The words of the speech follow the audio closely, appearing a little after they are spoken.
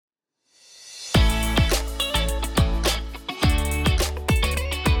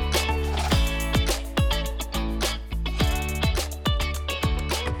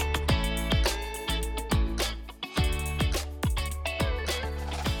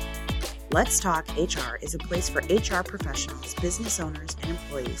Let's Talk HR is a place for HR professionals, business owners, and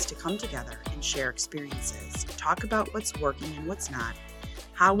employees to come together and share experiences, talk about what's working and what's not,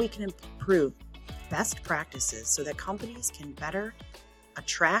 how we can improve best practices so that companies can better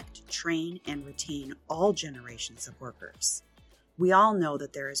attract, train, and retain all generations of workers. We all know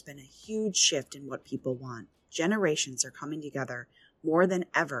that there has been a huge shift in what people want. Generations are coming together more than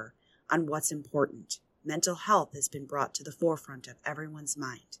ever on what's important. Mental health has been brought to the forefront of everyone's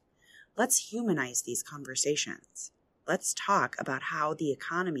mind. Let's humanize these conversations. Let's talk about how the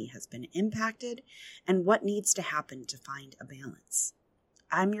economy has been impacted and what needs to happen to find a balance.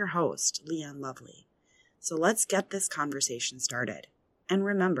 I'm your host, Leanne Lovely. So let's get this conversation started. And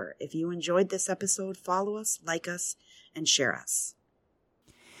remember, if you enjoyed this episode, follow us, like us, and share us.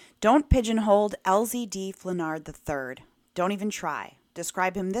 Don't pigeonhole Elzie Flenard III. Don't even try.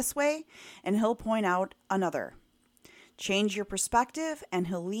 Describe him this way, and he'll point out another. Change your perspective, and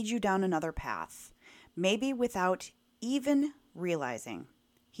he'll lead you down another path, maybe without even realizing.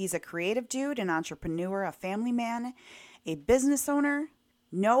 He's a creative dude, an entrepreneur, a family man, a business owner.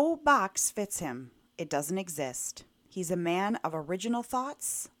 No box fits him. It doesn't exist. He's a man of original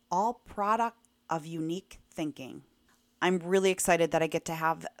thoughts, all product of unique thinking. I'm really excited that I get to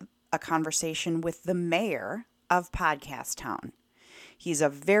have a conversation with the mayor of Podcast Town. He's a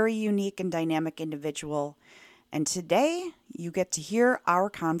very unique and dynamic individual. And today, you get to hear our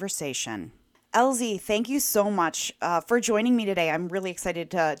conversation. Elzie, thank you so much for joining me today. I'm really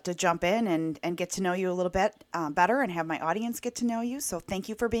excited to jump in and get to know you a little bit better and have my audience get to know you. So thank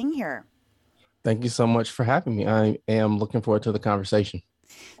you for being here. Thank you so much for having me. I am looking forward to the conversation.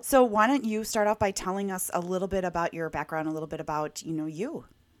 So why don't you start off by telling us a little bit about your background, a little bit about, you.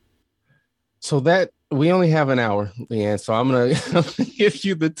 So that we only have an hour, Leanne. So I'm gonna give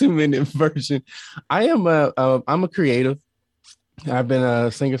you the 2-minute version. I'm a creative. I've been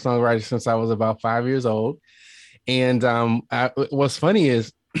a singer-songwriter since I was about 5 years old. And what's funny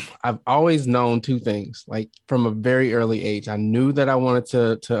is I've always known two things. Like from a very early age, I knew that I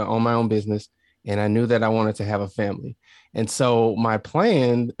wanted to own my own business, and I knew that I wanted to have a family. And so my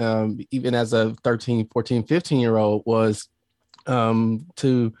plan, even as a 13, 14, 15-year-old, was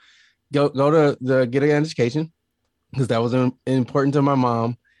to go to get an education, because that was important to my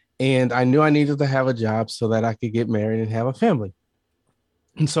mom. And I knew I needed to have a job so that I could get married and have a family.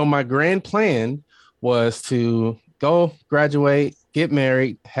 And so my grand plan was to go graduate, get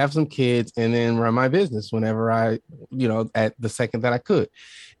married, have some kids, and then run my business whenever at the second that I could.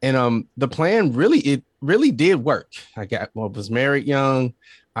 And the plan really did work. Was married young.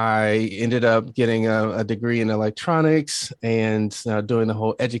 I ended up getting a degree in electronics and doing the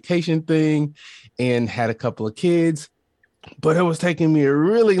whole education thing, and had a couple of kids. But it was taking me a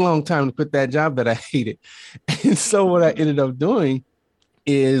really long time to quit that job that I hated. And so what I ended up doing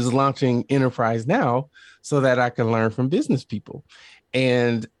is launching Enterprise Now so that I can learn from business people.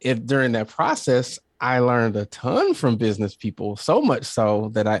 And during that process, I learned a ton from business people, so much so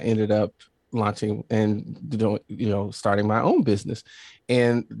that I ended up launching and starting my own business.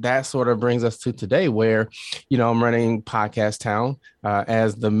 And that sort of brings us to today, where, I'm running Podcast Town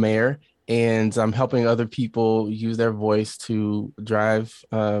as the mayor, and I'm helping other people use their voice to drive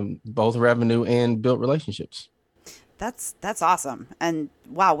both revenue and build relationships. That's awesome. And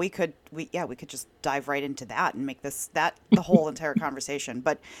wow, we could just dive right into that and make the whole entire conversation.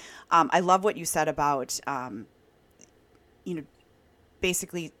 But I love what you said about,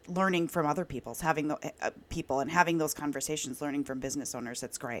 basically learning from other having those conversations, learning from business owners.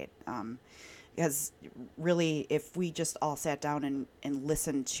 That's great. Because really, if we just all sat down and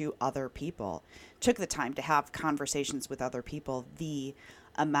listened to other people, took the time to have conversations with other people, the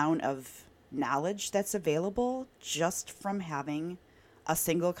amount of knowledge that's available just from having a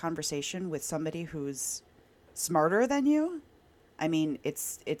single conversation with somebody who's smarter than you, I mean,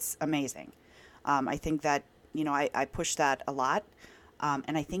 it's amazing. I think that, I push that a lot.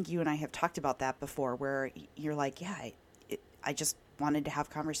 And I think you and I have talked about that before, where you're like, I just wanted to have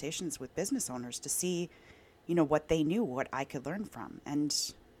conversations with business owners to see, what they knew, what I could learn from. And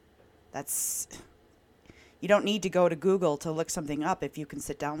you don't need to go to Google to look something up if you can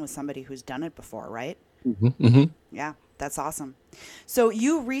sit down with somebody who's done it before, right? Mm-hmm, mm-hmm. Yeah, that's awesome. So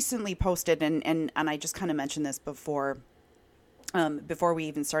you recently posted, and I just kind of mentioned this before we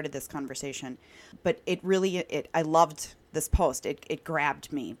even started this conversation, but I loved this post. It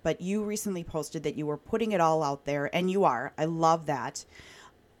grabbed me. But you recently posted that you were putting it all out there, and you are. I love that.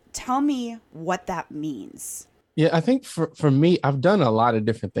 Tell me what that means. Yeah, I think for me, I've done a lot of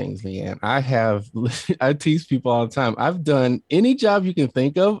different things, Leanne. I tease people all the time. I've done any job you can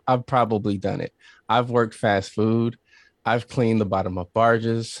think of. I've probably done it. I've worked fast food. I've cleaned the bottom of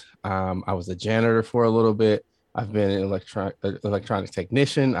barges. I was a janitor for a little bit. I've been an electronic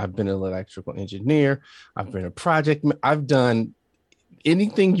technician. I've been an electrical engineer. I've been a I've done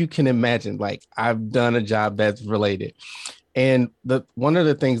anything you can imagine. Like I've done a job that's related. And the one of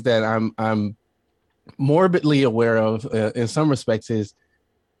the things that I'm morbidly aware of in some respects is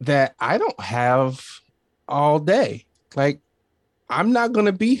that I don't have all day. Like I'm not going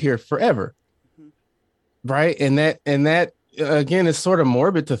to be here forever. Right. And that again is sort of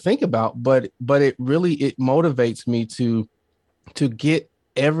morbid to think about, but it motivates me to get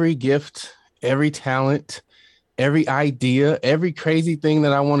every gift, every talent, every idea, every crazy thing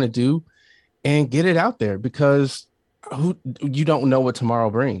that I want to do and get it out there because you don't know what tomorrow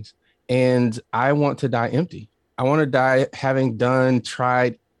brings. And I want to die empty. I want to die having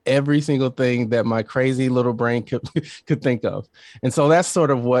tried every single thing that my crazy little brain could think of. And so that's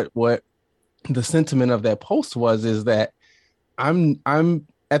sort of what the sentiment of that post is that I'm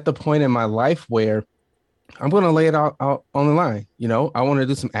at the point in my life where I'm going to lay it out on the line. You know, I want to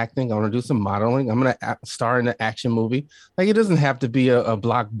do some acting. I want to do some modeling. I'm going to star in an action movie. Like it doesn't have to be a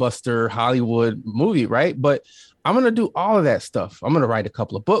blockbuster Hollywood movie, right? But I'm going to do all of that stuff. I'm going to write a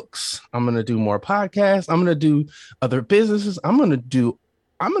couple of books. I'm going to do more podcasts. I'm going to do other businesses. I'm going to do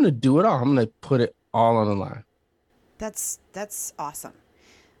it all. I'm going to put it all on the line. That's awesome.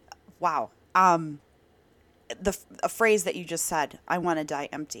 Wow. A phrase that you just said, I want to die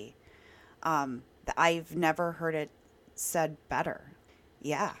empty. I've never heard it said better.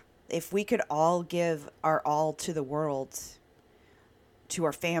 Yeah. If we could all give our all to the world, to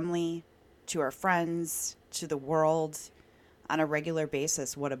our family, to our friends, to the world on a regular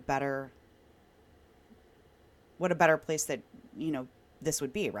basis, what a better place that, this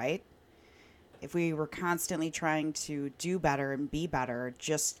would be, right? If we were constantly trying to do better and be better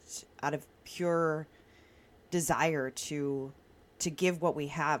just out of pure desire to give what we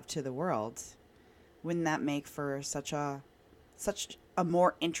have to the world, wouldn't that make for such a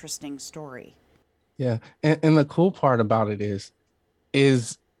more interesting story? Yeah. And the cool part about it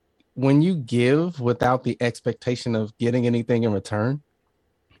is when you give without the expectation of getting anything in return,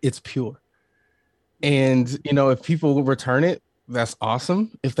 it's pure. And, if people return it, that's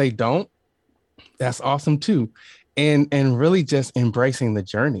awesome. If they don't, that's awesome too. And really just embracing the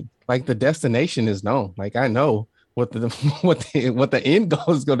journey. Like the destination is known. Like I know what the what the end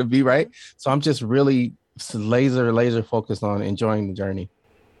goal is going to be, right? So I'm just really laser focused on enjoying the journey.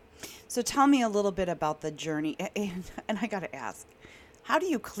 So tell me a little bit about the journey. And I got to ask, how do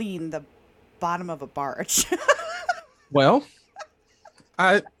you clean the bottom of a barge? Well,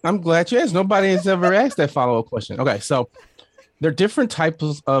 I'm glad you asked. Nobody has ever asked that follow-up question. Okay, so there are different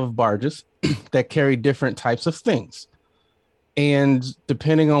types of barges that carry different types of things. And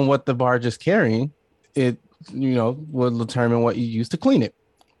depending on what the barge is carrying, it, will determine what you use to clean it.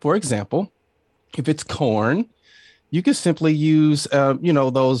 For example, if it's corn, you can simply use,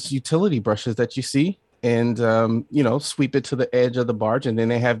 those utility brushes that you see and, sweep it to the edge of the barge. And then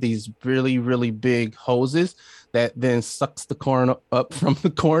they have these really, really big hoses that then sucks the corn up from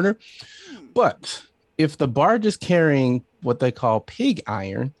the corner. But if the barge is carrying what they call pig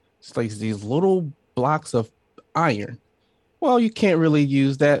iron, it's like these little blocks of iron, well, you can't really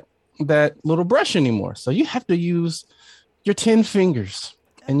use that little brush anymore. So you have to use your 10 fingers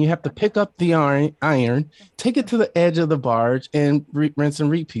and you have to pick up the iron, take it to the edge of the barge and rinse and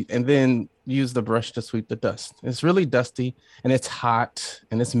repeat, and then use the brush to sweep the dust. It's really dusty and it's hot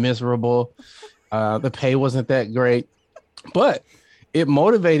and it's miserable. The pay wasn't that great, but it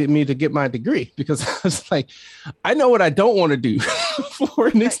motivated me to get my degree because I was like, I know what I don't want to do for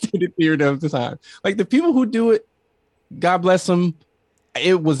an extended period of time. Like the people who do it, God bless them.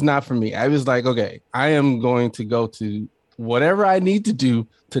 It was not for me. I was like, okay, I am going to go to whatever I need to do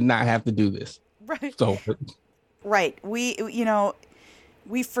to not have to do this. Right. So, right.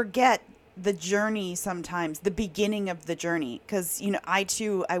 We forget the journey sometimes, the beginning of the journey. Because,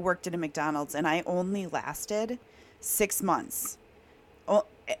 I worked at a McDonald's and I only lasted 6 months. Oh,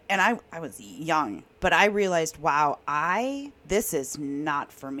 and I was young, but I realized, wow, this is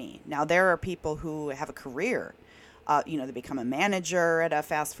not for me. Now, there are people who have a career. They become a manager at a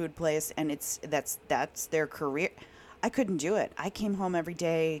fast food place, and that's their career. I couldn't do it. I came home every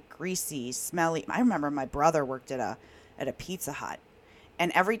day, greasy, smelly. I remember my brother worked at a Pizza Hut,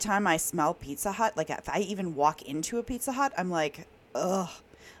 and every time I smell Pizza Hut, like if I even walk into a Pizza Hut, I'm like, ugh.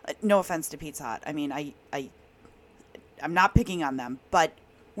 No offense to Pizza Hut. I mean, I'm not picking on them, but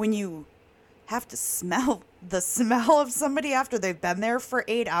when you have to smell the smell of somebody after they've been there for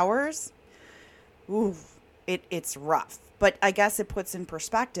 8 hours, ooh. It's rough, but I guess it puts in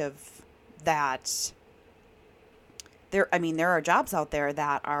perspective that there are jobs out there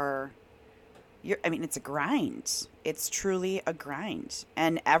that are, it's a grind. It's truly a grind.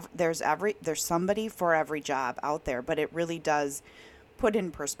 And there's somebody for every job out there, but it really does put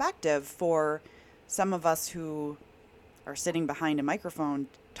in perspective for some of us who are sitting behind a microphone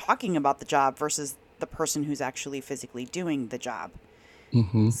talking about the job versus the person who's actually physically doing the job.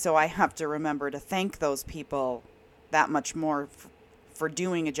 Mm-hmm. So I have to remember to thank those people that much more for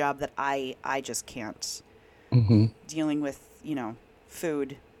doing a job that I just can't. Mm-hmm. Dealing with,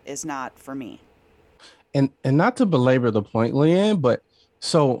 food is not for me. And not to belabor the point, Leanne, but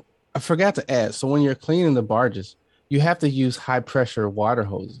so I forgot to add. So when you're cleaning the barges, you have to use high pressure water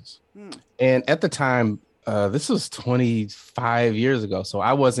hoses. And at the time, this was 25 years ago, so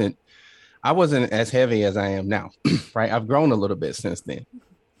I wasn't as heavy as I am now, right? I've grown a little bit since then.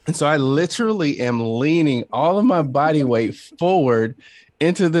 And so I literally am leaning all of my body weight forward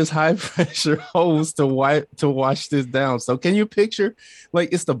into this high pressure hose to wash this down. So can you picture,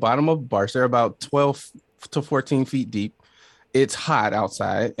 like, it's the bottom of a barge. They're about 12 to 14 feet deep. It's hot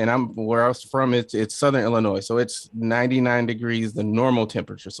outside, and where I was from, it's Southern Illinois. So it's 99 degrees, the normal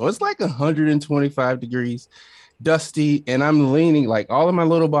temperature. So it's like 125 degrees, dusty. And I'm leaning like all of my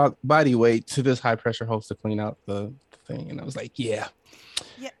little body weight to this high pressure hose to clean out the thing. And I was like, yeah.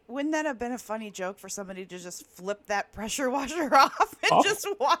 Yeah, wouldn't that have been a funny joke for somebody to just flip that pressure washer off and just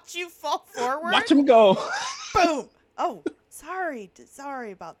watch you fall forward? Watch him go. Boom. Oh, sorry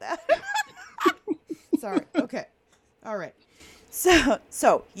about that. Sorry. Okay. All right.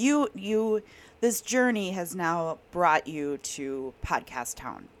 So you this journey has now brought you to Podcast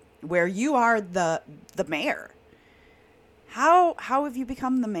Town, where you are the mayor. How have you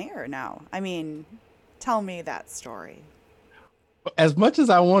become the mayor now? I mean, tell me that story. As much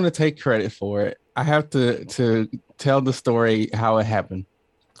as I want to take credit for it, I have to tell the story how it happened.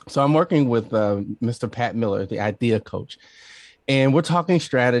 So I'm working with Mr. Pat Miller, the idea coach, and we're talking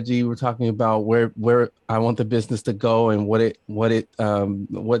strategy. We're talking about where I want the business to go and what's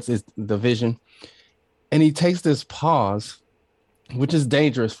the vision. And he takes this pause, which is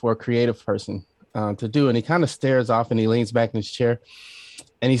dangerous for a creative person to do. And he kind of stares off and he leans back in his chair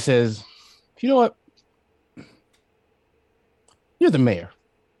and he says, "You know what? You're the mayor.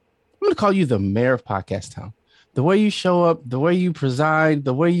 I'm going to call you the mayor of Podcast Town. The way you show up, the way you preside,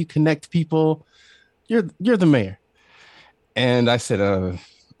 the way you connect people, you're the mayor." And I said,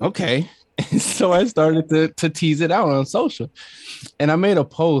 okay. And so I started to tease it out on social. And I made a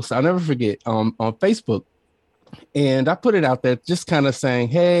post, I'll never forget, on Facebook. And I put it out there just kind of saying,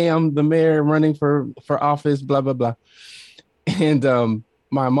 hey, I'm the mayor running for office, blah, blah, blah. And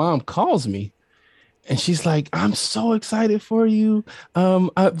my mom calls me. And she's like, "I'm so excited for you.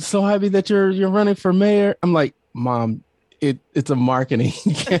 I'm so happy that you're running for mayor." I'm like, "Mom, it's a marketing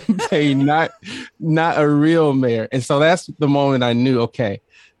campaign, not a real mayor." And so that's the moment I knew, okay,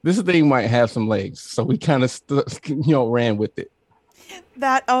 this thing might have some legs. So we kind of ran with it.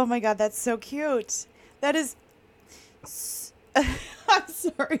 Oh my God, that's so cute. That is, I'm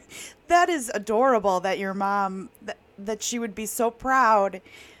sorry. That is adorable that your mom, that she would be so proud.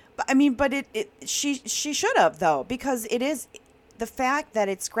 But she should have, though, because it is the fact that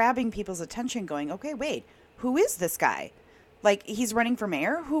it's grabbing people's attention going, okay, wait, who is this guy? Like, he's running for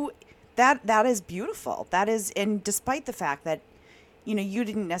mayor? That is beautiful. That is, and despite the fact that, you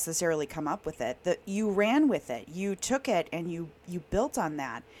didn't necessarily come up with it, that you ran with it, you took it and you built on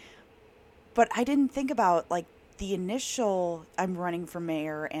that. But I didn't think about like the initial, I'm running for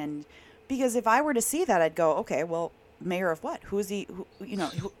mayor. And because if I were to see that, I'd go, okay, well, mayor of what? Who is he?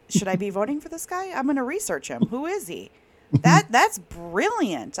 Should I be voting for this guy? I'm going to research him. Who is he? That's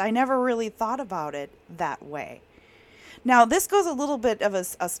brilliant. I never really thought about it that way. Now, this goes a little bit of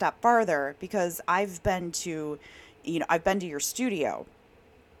a step farther because I've been to your studio.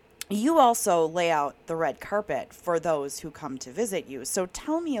 You also lay out the red carpet for those who come to visit you. So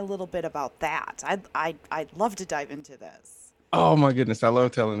tell me a little bit about that. I'd love to dive into this. Oh my goodness, I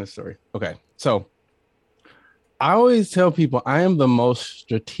love telling this story. Okay, so I always tell people I am the most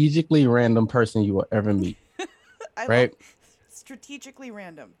strategically random person you will ever meet. Right? Strategically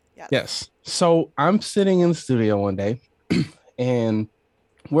random. Yes. Yes. So I'm sitting in the studio one day and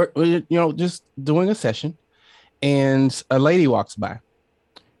we're just doing a session and a lady walks by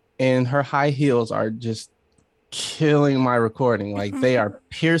and her high heels are just killing my recording. Like they are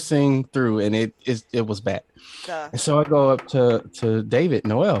piercing through and it was bad. And so I go up to David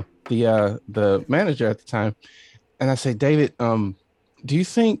Noel, the manager at the time. And I say, "David, do you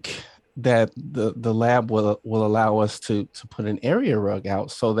think that the lab will allow us to put an area rug out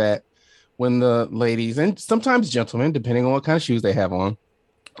so that when the ladies and sometimes gentlemen, depending on what kind of shoes they have on,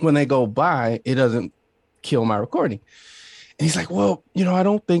 when they go by, it doesn't kill my recording. And he's like, well, I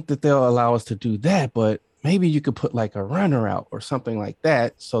don't think that they'll allow us to do that, but maybe you could put like a runner out or something like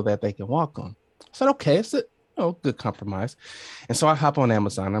that so that they can walk on. I said, okay, it's a good compromise. And so I hop on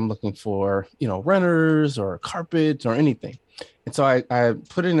Amazon. I'm looking for, runners or carpets or anything. And so I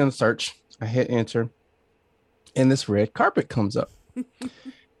put it in the search. I hit enter, and this red carpet comes up.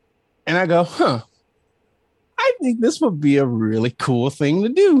 And I go, I think this would be a really cool thing to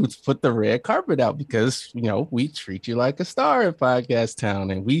do, to put the red carpet out, because, we treat you like a star at Podcast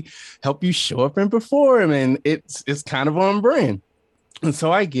Town and we help you show up and perform. And it's kind of on brand. And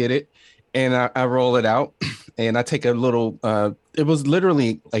so I get it and I roll it out and I take a little, it was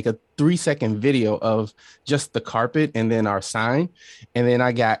literally like a 3-second video of just the carpet and then our sign. And then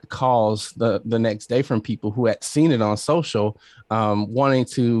I got calls the next day from people who had seen it on social, wanting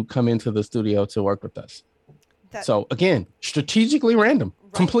to come into the studio to work with us. So again, strategically random,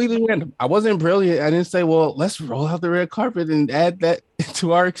 right. Completely random. I wasn't brilliant. I didn't say, well, let's roll out the red carpet and add that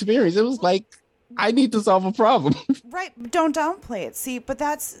to our experience. It was like, I need to solve a problem. Right. Don't downplay it. See, but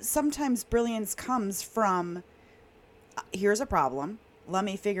that's sometimes brilliance comes from, here's a problem. Let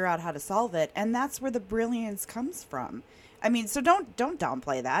me figure out how to solve it. And that's where the brilliance comes from. I mean, so don't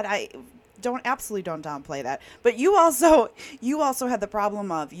downplay that. Absolutely don't downplay that. But you also had the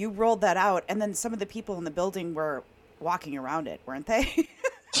problem of you rolled that out and then some of the people in the building were walking around it, weren't they?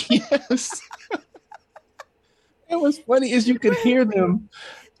 Yes. It was funny is you could hear them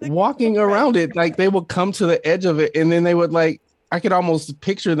walking around it. Like they would come to the edge of it and then they would I could almost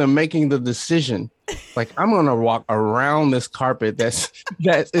picture them making the decision. Like, I'm going to walk around this carpet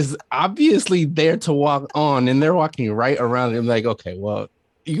that is obviously there to walk on, and they're walking right around it. I'm like, okay, well,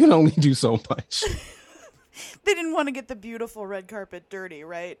 you can only do so much. They didn't want to get the beautiful red carpet dirty,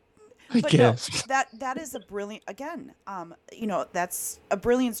 right? I guess. No, that is a brilliant, again, that's a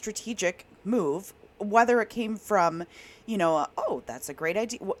brilliant strategic move, whether it came from, that's a great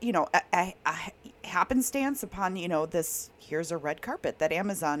idea, a happenstance upon, this, here's a red carpet that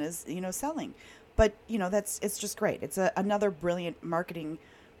Amazon is, selling. But, it's just great. It's another brilliant marketing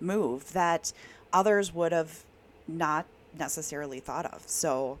move that others would have not necessarily thought of.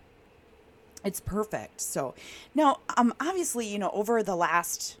 So it's perfect. So now, obviously, over the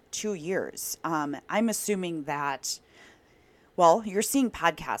last 2 years, I'm assuming that, well, you're seeing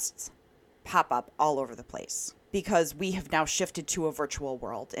podcasts pop up all over the place because we have now shifted to a virtual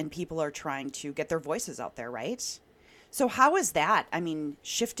world and people are trying to get their voices out there, right? So how is that,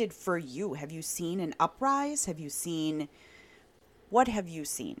 shifted for you? Have you seen an uprise? What have you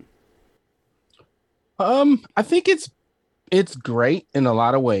seen? I think it's great in a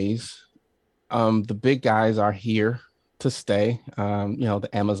lot of ways. The big guys are here to stay. The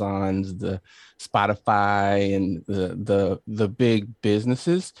Amazons, the Spotify, and the big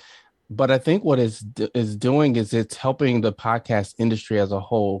businesses. But I think what is doing is it's helping the podcast industry as a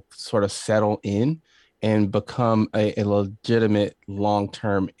whole sort of settle in and become a legitimate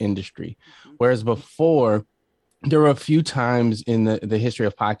long-term industry. Whereas before, there were a few times in the history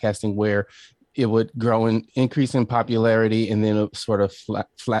of podcasting where it would grow and increase in popularity and then it sort of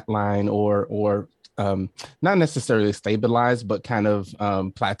flatline or not necessarily stabilize, but kind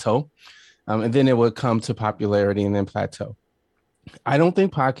of plateau. And then it would come to popularity and then plateau. I don't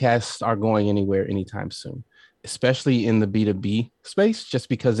think podcasts are going anywhere anytime soon, especially in the B2B space, just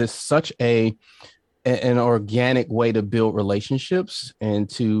because it's such an organic way to build relationships and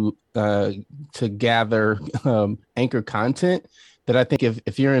to gather anchor content that I think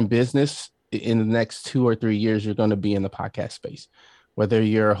if you're in business in the next 2 or 3 years, you're going to be in the podcast space, whether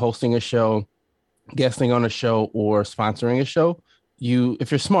you're hosting a show, guesting on a show, or sponsoring a show.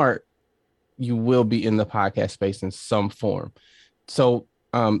 If you're smart, you will be in the podcast space in some form. So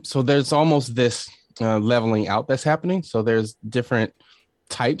there's almost this leveling out that's happening. So there's different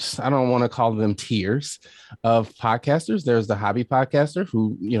types. I don't want to call them tiers of podcasters. There's the hobby podcaster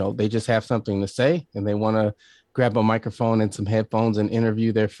who, they just have something to say and they want to grab a microphone and some headphones and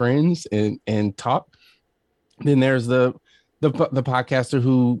interview their friends and talk. Then there's the podcaster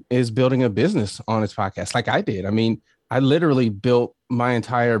who is building a business on his podcast, like I did. I literally built my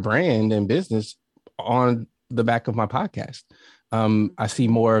entire brand and business on the back of my podcast. I see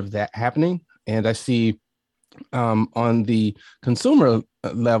more of that happening, and I see on the consumer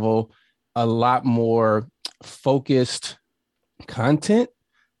level a lot more focused content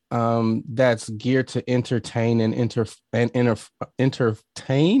that's geared to entertain and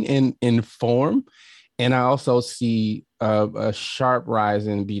entertain and inform. And I also see a sharp rise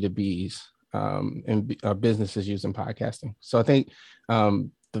in B2Bs and businesses using podcasting. So I think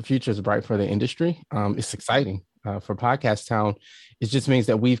the future is bright for the industry. It's exciting for Podcast Town. It just means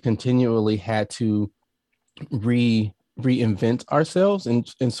that we've continually had to reinvent ourselves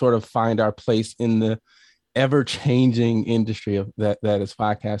and sort of find our place in the ever-changing industry of that is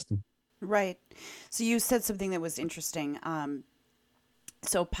podcasting. Right. So you said something that was interesting.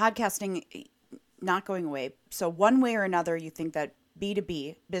 So podcasting not going away. So one way or another, you think that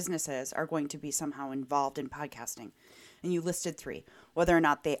B2B businesses are going to be somehow involved in podcasting. And you listed three, whether or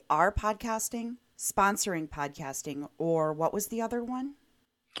not they are podcasting, sponsoring podcasting, or what was the other one?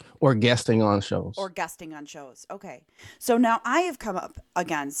 Or guesting on shows. Or guesting on shows. Okay. So now I have come up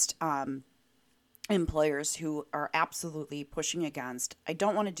against employers who are absolutely pushing against, I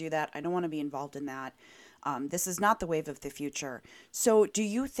don't want to do that. I don't want to be involved in that. This is not the wave of the future. So do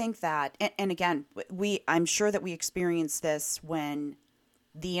you think that, and again, I'm sure that we experienced this when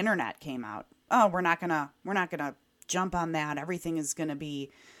the internet came out. Oh, we're not gonna jump on that. Everything is gonna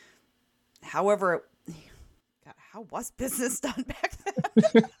be, however, God, how was business done back then?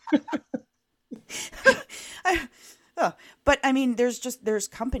 But I mean, there's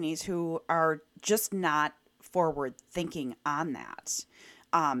companies who are just not forward thinking on that.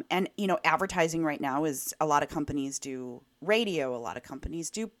 And advertising right now is, a lot of companies do radio, a lot of companies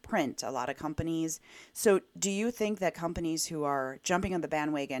do print, a lot of companies. So do you think that companies who are jumping on the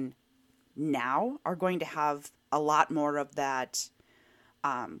bandwagon now are going to have a lot more of that,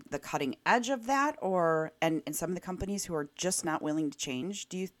 the cutting edge of that, and some of the companies who are just not willing to change,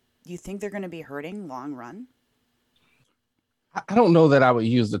 do you think they're going to be hurting long run? I don't know that I would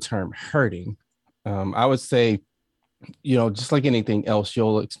use the term hurting. I would say, just like anything else,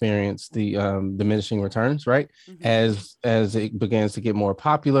 you'll experience the diminishing returns, right? Mm-hmm. As it begins to get more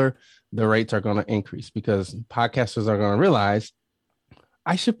popular, the rates are going to increase because podcasters are going to realize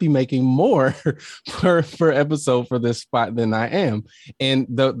I should be making more per episode for this spot than I am. And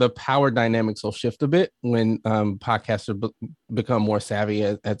the power dynamics will shift a bit when podcasters become more savvy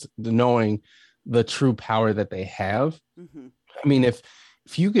at knowing the true power that they have. Mm-hmm. I mean, if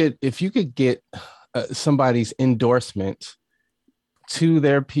you could get somebody's endorsement to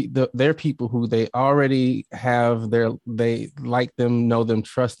their people who they already have, they like them, know them,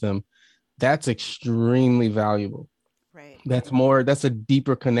 trust them, that's extremely valuable. Right. That's a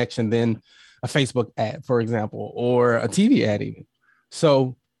deeper connection than a Facebook ad, for example, or a TV ad even.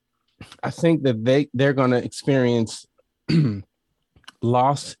 So I think that they're going to experience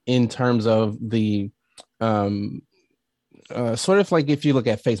loss in terms of the sort of like if you look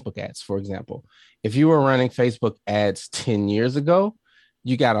at Facebook ads, for example. If you were running Facebook ads 10 years ago,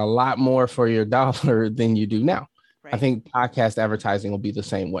 you got a lot more for your dollar than you do now. Right. I think podcast advertising will be the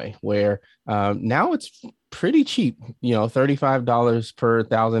same way, where now it's pretty cheap. $35 per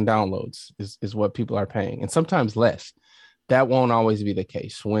 1,000 downloads is what people are paying, and sometimes less. That won't always be the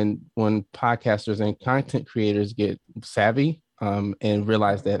case. When podcasters and content creators get savvy and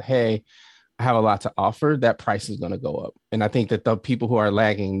realize that, hey, I have a lot to offer, that price is going to go up. And I think that the people who are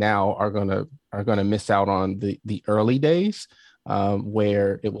lagging now are going to miss out on the early days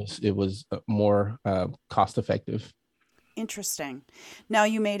where it was more cost effective. Interesting. Now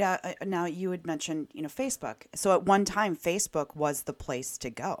you had mentioned, Facebook. So at one time, Facebook was the place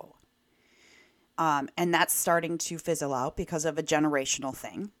to go. And that's starting to fizzle out because of a generational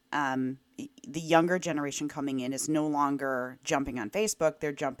thing. The younger generation coming in is no longer jumping on Facebook.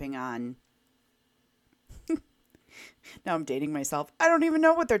 They're jumping on, now I'm dating myself. I don't even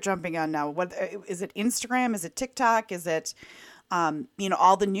know what they're jumping on now. What is it? Instagram? Is it TikTok? Is it,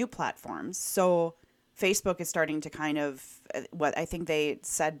 all the new platforms? So Facebook is starting to kind of, what I think they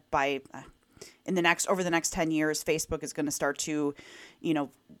said by over the next 10 years, Facebook is going to start to,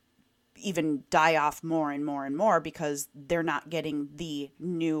 even die off more and more and more because they're not getting the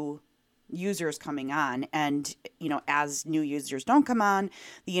new users coming on. And, as new users don't come on,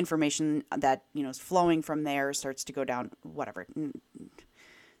 the information that, is flowing from there starts to go down, whatever.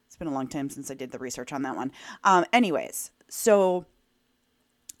 It's been a long time since I did the research on that one. Anyways, so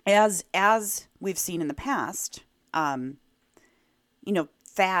as we've seen in the past, fads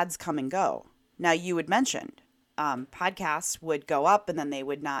come and go. Now you had mentioned, podcasts would go up and then they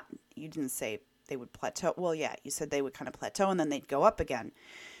would not, you didn't say they would plateau. Well, yeah, you said they would kind of plateau and then they'd go up again.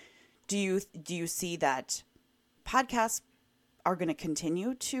 Do you see that podcasts are going to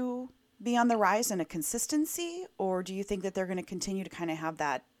continue to be on the rise in a consistency, or do you think that they're going to continue to kind of have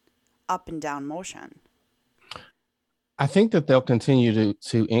that up and down motion? I think that they'll continue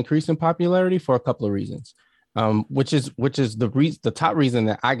to increase in popularity for a couple of reasons. Which is the top reason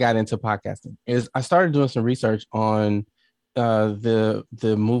that I got into podcasting is I started doing some research on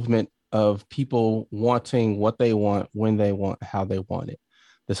the movement of people wanting what they want, when they want, how they want it.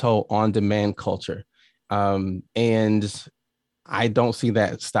 This whole on-demand culture. And I don't see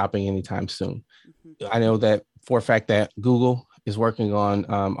that stopping anytime soon. Mm-hmm. I know that for a fact that Google is working on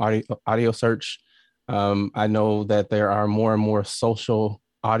audio search. I know that there are more and more social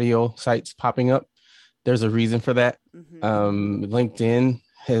audio sites popping up. There's a reason for that. Mm-hmm. LinkedIn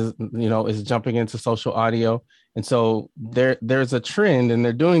is jumping into social audio, and so there's a trend, and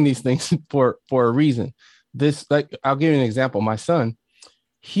they're doing these things for a reason. This, like, I'll give you an example. My son,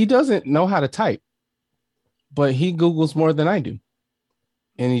 he doesn't know how to type, but he Googles more than I do.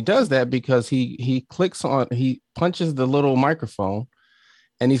 And he does that because he punches the little microphone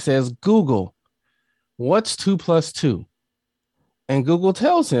and he says, Google, what's 2 + 2? And Google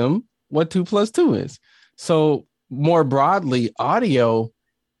tells him what 2 + 2 is. So more broadly, audio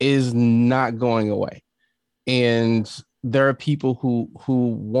is not going away. And there are people who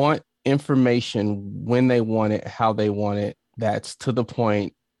want information when they want it, how they want it. That's to the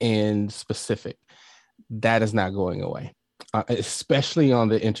point and specific. That is not going away, especially on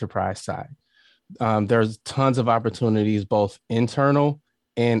the enterprise side. There's tons of opportunities, both internal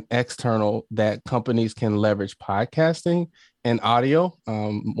and external, that companies can leverage podcasting and audio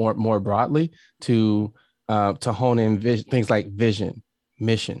more broadly to hone in things like vision,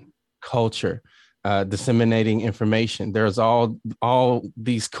 mission, culture, disseminating information. There's all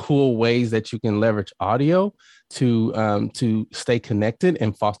these cool ways that you can leverage audio to stay connected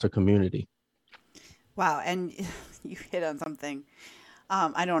and foster community. Wow, and you hit on something.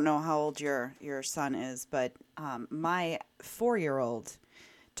 I don't know how old your son is, but my 4-year-old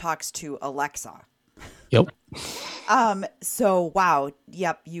talks to Alexa. Yep. So wow,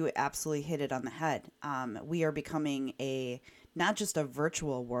 yep, you absolutely hit it on the head. We are becoming not just a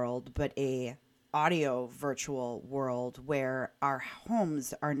virtual world, but a audio virtual world where our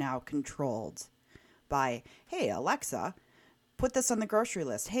homes are now controlled by, hey, Alexa, put this on the grocery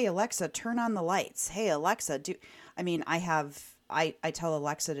list. Hey, Alexa, turn on the lights. Hey, Alexa, I tell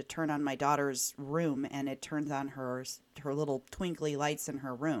Alexa to turn on my daughter's room, and it turns on her little twinkly lights in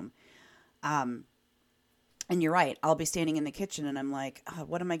her room. And you're right. I'll be standing in the kitchen and I'm like, oh,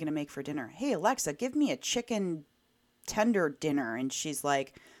 what am I going to make for dinner? Hey, Alexa, give me a chicken tender dinner. And she's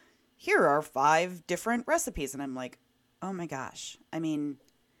like, here are 5 different recipes. And I'm like, oh my gosh. I mean,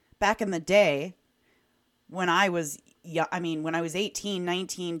 back in the day when I was 18,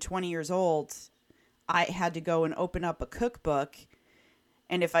 19, 20 years old, I had to go and open up a cookbook.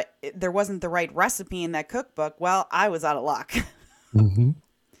 And if there wasn't the right recipe in that cookbook, well, I was out of luck. Mm-hmm.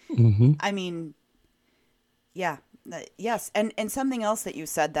 Mm-hmm. I mean, yeah, yes. And something else that you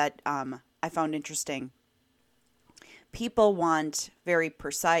said that I found interesting. People want very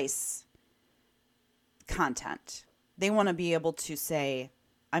precise content. They want to be able to say,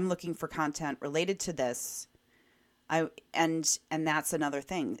 I'm looking for content related to this. And that's another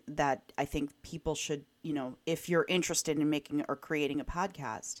thing that I think people should, if you're interested in making or creating a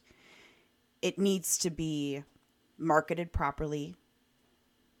podcast, it needs to be marketed properly.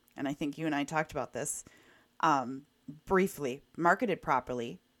 And I think you and I talked about this briefly. Marketed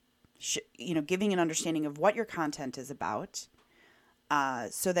properly, giving an understanding of what your content is about,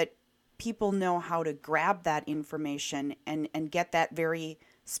 so that people know how to grab that information and get that very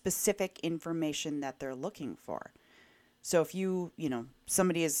specific information that they're looking for. So if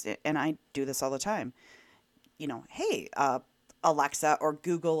somebody is, and I do this all the time, hey, Alexa or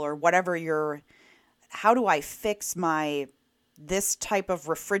Google or whatever how do I fix this type of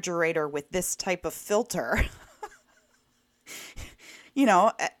refrigerator with this type of filter?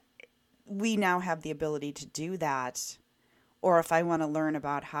 We now have the ability to do that. Or if I want to learn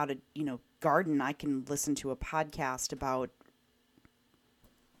about how to, garden, I can listen to a podcast about,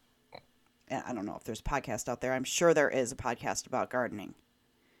 I don't know if there's a podcast out there. I'm sure there is a podcast about gardening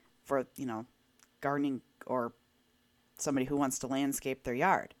for, gardening or somebody who wants to landscape their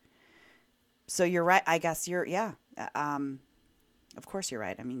yard. So you're right. I guess of course you're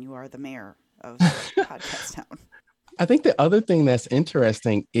right. I mean, you are the mayor of Podcast Town. I think the other thing that's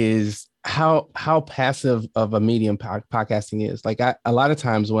interesting is how passive of a medium podcasting is. Like a lot of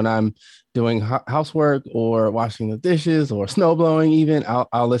times when I'm doing housework or washing the dishes or snow blowing, even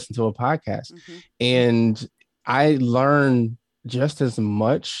I'll listen to a podcast, mm-hmm. and I learn just as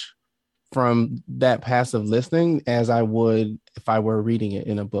much from that passive listening as I would if I were reading it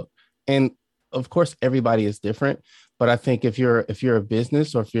in a book. And of course, everybody is different, but I think if you're a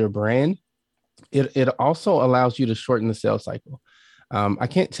business or if you're a brand, it also allows you to shorten the sales cycle. I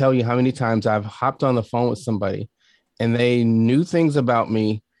can't tell you how many times I've hopped on the phone with somebody and they knew things about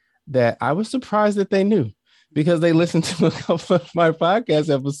me that I was surprised that they knew. because they listen to a couple of my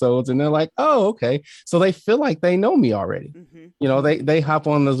podcast episodes and they're like, oh, okay. So they feel like they know me already. Mm-hmm. You know, they hop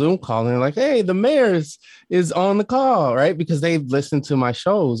on the Zoom call and they're like, hey, the mayor's on the call, right? Because they've listened to my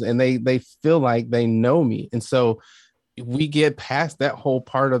shows and they feel like they know me. And so we get past that whole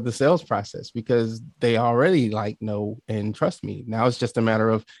part of the sales process because they already like know and trust me. Now it's just a matter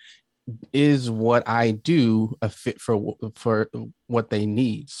of, is what I do a fit for what they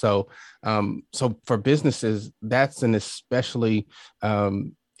need. So so for businesses, that's an especially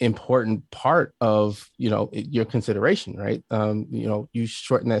important part of, you know, your consideration, right? You know, you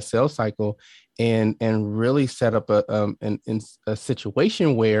shorten that sales cycle and really set up a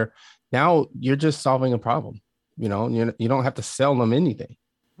situation where now you're just solving a problem. You know, you don't have to sell them anything.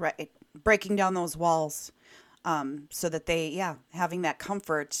 Right. Breaking down those walls, so that they, yeah, having that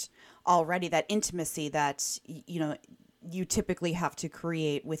comfort already, that intimacy that, you know, you typically have to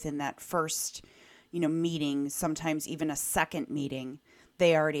create within that first, you know, meeting, sometimes even a second meeting.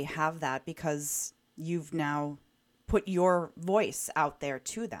 They already have that because you've now put your voice out there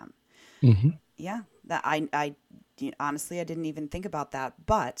to them. Mm-hmm. Yeah, that I honestly, I didn't even think about that,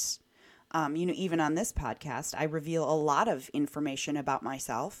 but you know, even on this podcast, I reveal a lot of information about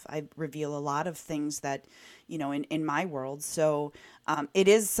myself. I reveal a lot of things that, you know, in my world. So it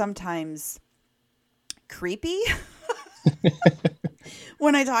is sometimes creepy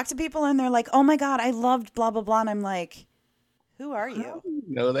when I talk to people and they're like, oh my God, I loved blah, blah, blah. And I'm like, who are you?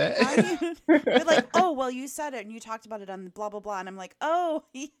 Know that? How do you? They're like, oh, well, you said it and you talked about it on blah, blah, blah. And I'm like, oh,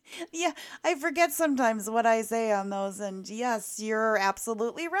 yeah, I forget sometimes what I say on those. And yes, you're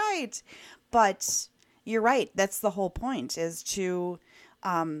absolutely right. But you're right. That's the whole point, is to,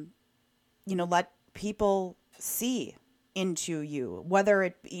 you know, let people see into you, whether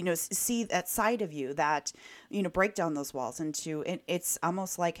it, you know, see that side of you that, you know, break down those walls into it. It's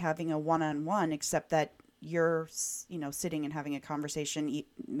almost like having a one-on-one, except that you're, you know, sitting and having a conversation.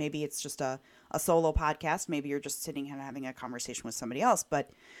 Maybe it's just a solo podcast. Maybe you're just sitting and having a conversation with somebody else, but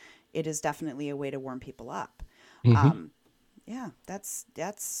it is definitely a way to warm people up. Mm-hmm. Yeah, that's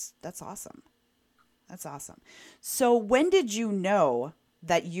awesome. That's awesome. So when did you know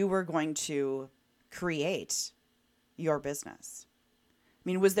that you were going to create your business? I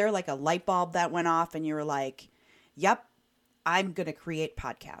mean, was there like a light bulb that went off and you were like, yep, I'm going to create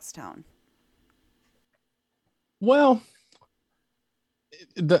Podcast Town? Well,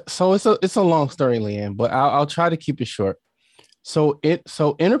 so it's a long story, Leanne, but I'll try to keep it short. So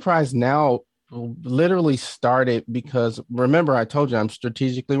Enterprise Now literally started because, remember, I told you I'm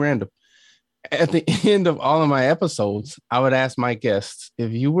strategically random. At the end of all of my episodes, I would ask my guests,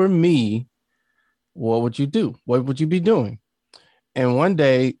 if you were me, what would you do? What would you be doing? And one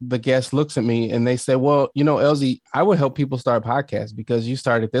day the guest looks at me and they say, well, you know, Elzie, I would help people start podcasts because you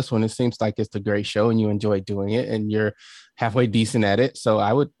started this one. It seems like it's a great show and you enjoy doing it and you're halfway decent at it. So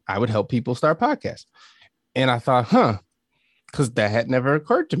I would help people start podcasts. And I thought, because that had never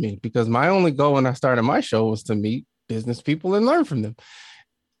occurred to me, because my only goal when I started my show was to meet business people and learn from them.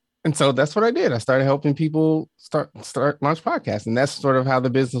 And so that's what I did. I started helping people start launch podcasts. And that's sort of how the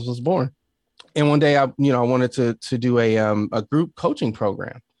business was born. And one day I wanted to do a group coaching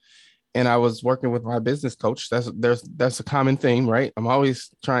program. And I was working with my business coach. That's a common theme, right? I'm always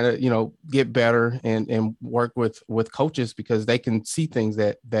trying to, you know, get better and work with coaches because they can see things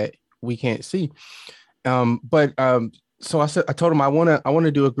that we can't see. So I told him I want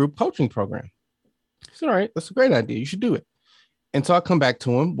to do a group coaching program. He said, all right, that's a great idea. You should do it. And so I come back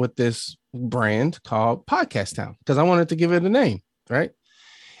to him with this brand called Podcast Town because I wanted to give it a name, right?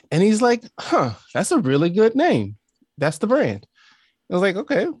 And he's like, that's a really good name. That's the brand. I was like,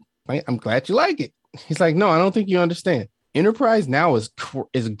 okay, I'm glad you like it. He's like, no, I don't think you understand. Enterprise Now is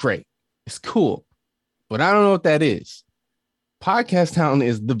great. It's cool, but I don't know what that is. Podcast Town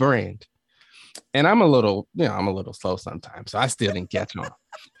is the brand. And I'm a little slow sometimes. So I still didn't catch on.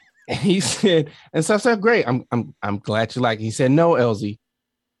 And he said, and so I said, great. I'm glad you like it. He said, no, Elzie,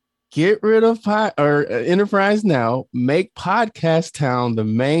 get rid of Enterprise Now, make Podcast Town the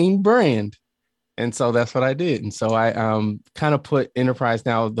main brand. And so that's what I did. And so I kind of put Enterprise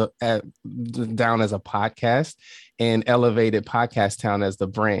Now down as a podcast and elevated Podcast Town as the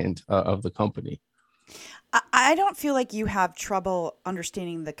brand of the company. I don't feel like you have trouble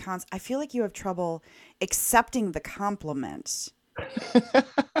understanding the I feel like you have trouble accepting the compliments.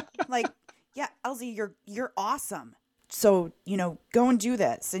 Like, yeah, Elzie, you're awesome. So, you know, go and do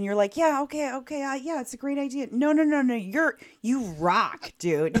this. And you're like, yeah, okay. Yeah, it's a great idea. No. You rock,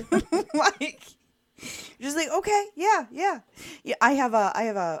 dude. Like, you're just like, okay, yeah. I have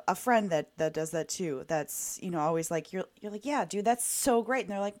a friend that does that too. That's, you know, always like, you're like, yeah, dude, that's so great.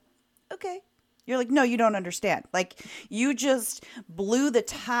 And they're like, okay, You're like, no, you don't understand. Like, you just blew the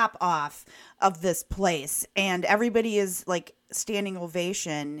top off of this place and everybody is like standing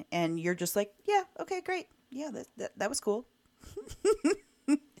ovation and you're just like, yeah, okay, great. Yeah, that was cool.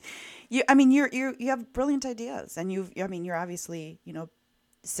 You have brilliant ideas and you're obviously,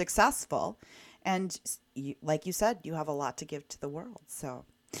 successful and you, like you said, you have a lot to give to the world. So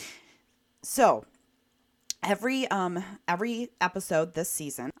every episode this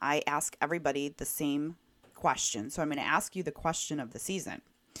season, I ask everybody the same question. So I'm going to ask you the question of the season.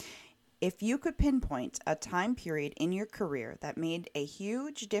 If you could pinpoint a time period in your career that made a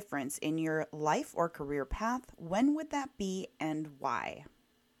huge difference in your life or career path, when would that be and why?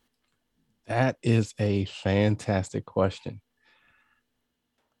 That is a fantastic question.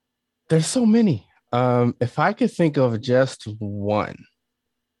 There's so many. If I could think of just one,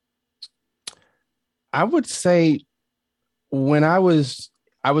 I would say when I was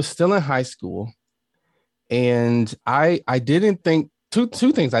still in high school, and I didn't think two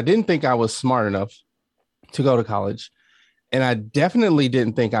things. I didn't think I was smart enough to go to college, and I definitely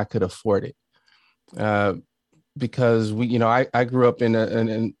didn't think I could afford it. Uh, because I grew up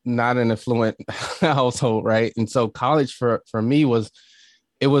in not an affluent household, right? And so college for me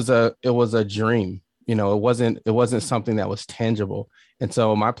it was a dream. It wasn't something that was tangible. And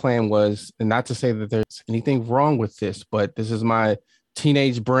so my plan was, and not to say that there's anything wrong with this, but this is my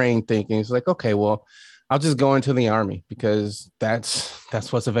teenage brain thinking. It's like, okay, well, I'll just go into the army because that's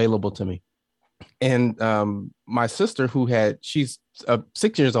what's available to me. And my sister, she's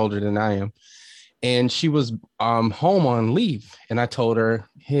 6 years older than I am, and she was home on leave, and I told her,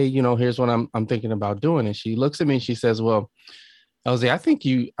 hey, here's what I'm thinking about doing. And she looks at me and she says, well, Elzie, I think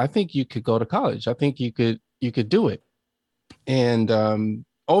you could go to college. I think you could do it. And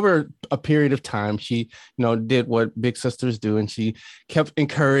over a period of time, she, did what big sisters do, and she kept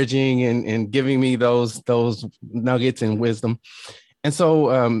encouraging and giving me those nuggets and wisdom. And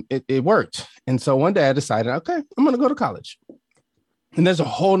so it worked. And so one day I decided, okay, I'm going to go to college. And there's a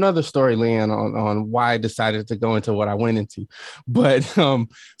whole nother story, Leanne, on why I decided to go into what I went into. But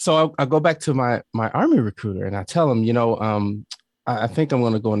so I go back to my army recruiter and I tell him, I think I'm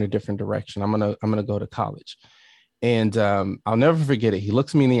going to go in a different direction. I'm going to go to college. And I'll never forget it. He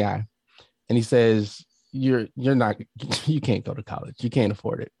looks me in the eye and he says, you can't go to college. You can't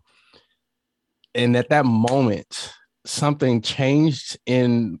afford it. And at that moment, something changed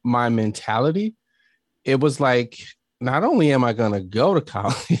in my mentality. It was like, not only am I going to go to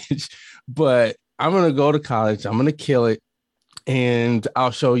college, but I'm going to go to college. I'm going to kill it. And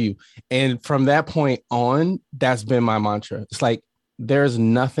I'll show you. And from that point on, that's been my mantra. It's like, there's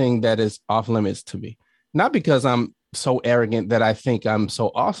nothing that is off limits to me. Not because I'm so arrogant that I think I'm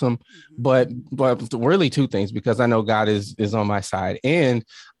so awesome, but really two things, because I know God is on my side. And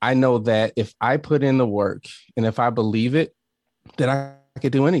I know that if I put in the work and if I believe it, that I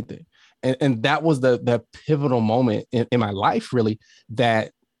could do anything. And that was the pivotal moment in my life, really,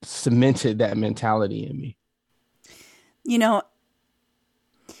 that cemented that mentality in me.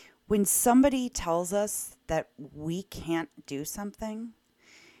 When somebody tells us that we can't do something,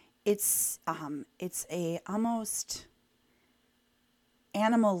 it's a almost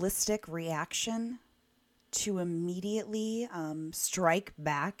animalistic reaction to immediately strike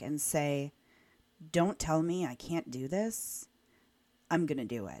back and say, don't tell me I can't do this. I'm going to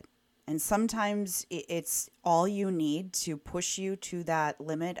do it. And sometimes it's all you need to push you to that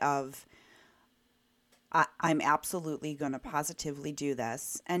limit of, I'm absolutely going to positively do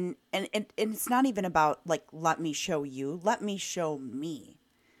this. And it's not even about like, let me show you, let me show me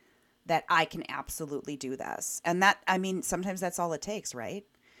that I can absolutely do this. And sometimes that's all it takes, right?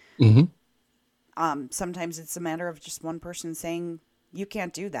 Mm-hmm. Sometimes it's a matter of just one person saying, you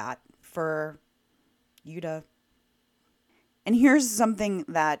can't do that, for you to. And here's something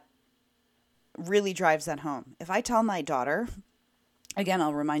that really drives that home. If I tell my daughter, again,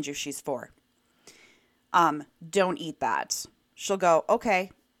 I'll remind you, she's 4. Don't eat that. She'll go,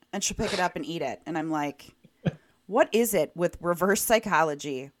 okay. And she'll pick it up and eat it. And I'm like, what is it with reverse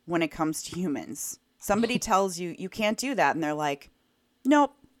psychology when it comes to humans? Somebody tells you you can't do that. And they're like,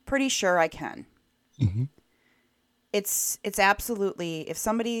 nope, pretty sure I can. Mm-hmm. It's absolutely, if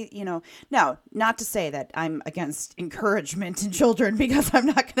somebody, now, not to say that I'm against encouragement in children, because I'm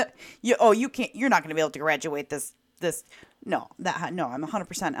not going to, you're not going to be able to graduate this. No, I'm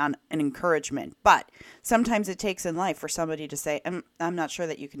 100% on an encouragement. But sometimes it takes in life for somebody to say, I'm not sure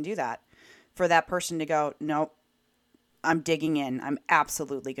that you can do that. For that person to go, nope, I'm digging in. I'm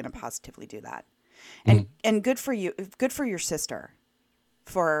absolutely going to positively do that. And good for you. Good for your sister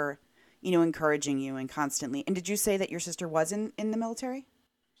for, encouraging you and constantly. And did you say that your sister was in the military?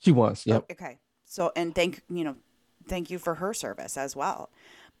 She was. Yep. Okay. So, and thank you for her service as well.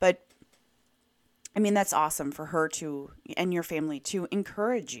 But I mean, that's awesome for her to, and your family to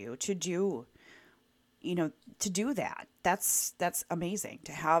encourage you to do, to do that. That's amazing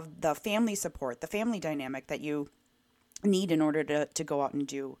to have the family support, the family dynamic that you need in order to go out and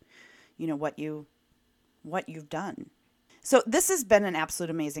do, what you've done. So this has been an absolute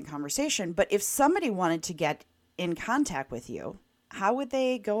amazing conversation, but if somebody wanted to get in contact with you, how would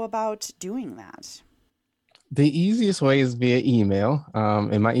they go about doing that? The easiest way is via email.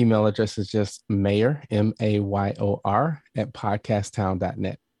 And my email address is just mayor, MAYOR, at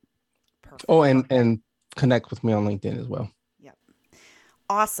podcasttown.net. Perfect. Oh, and connect with me on LinkedIn as well. Yep.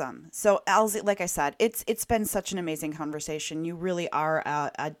 Awesome. So Elzie, like I said, it's been such an amazing conversation. You really are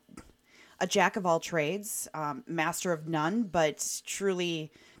a jack of all trades, master of none, but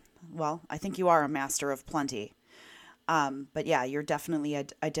truly, well, I think you are a master of plenty. But yeah, you're definitely a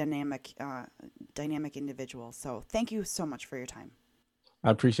dynamic individual. So thank you so much for your time.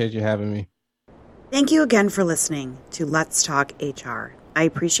 I appreciate you having me. Thank you again for listening to Let's Talk HR. I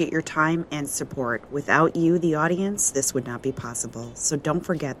appreciate your time and support. Without you, the audience, this would not be possible. So don't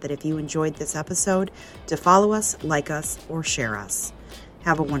forget that if you enjoyed this episode, to follow us, like us, or share us.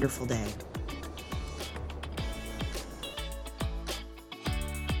 Have a wonderful day.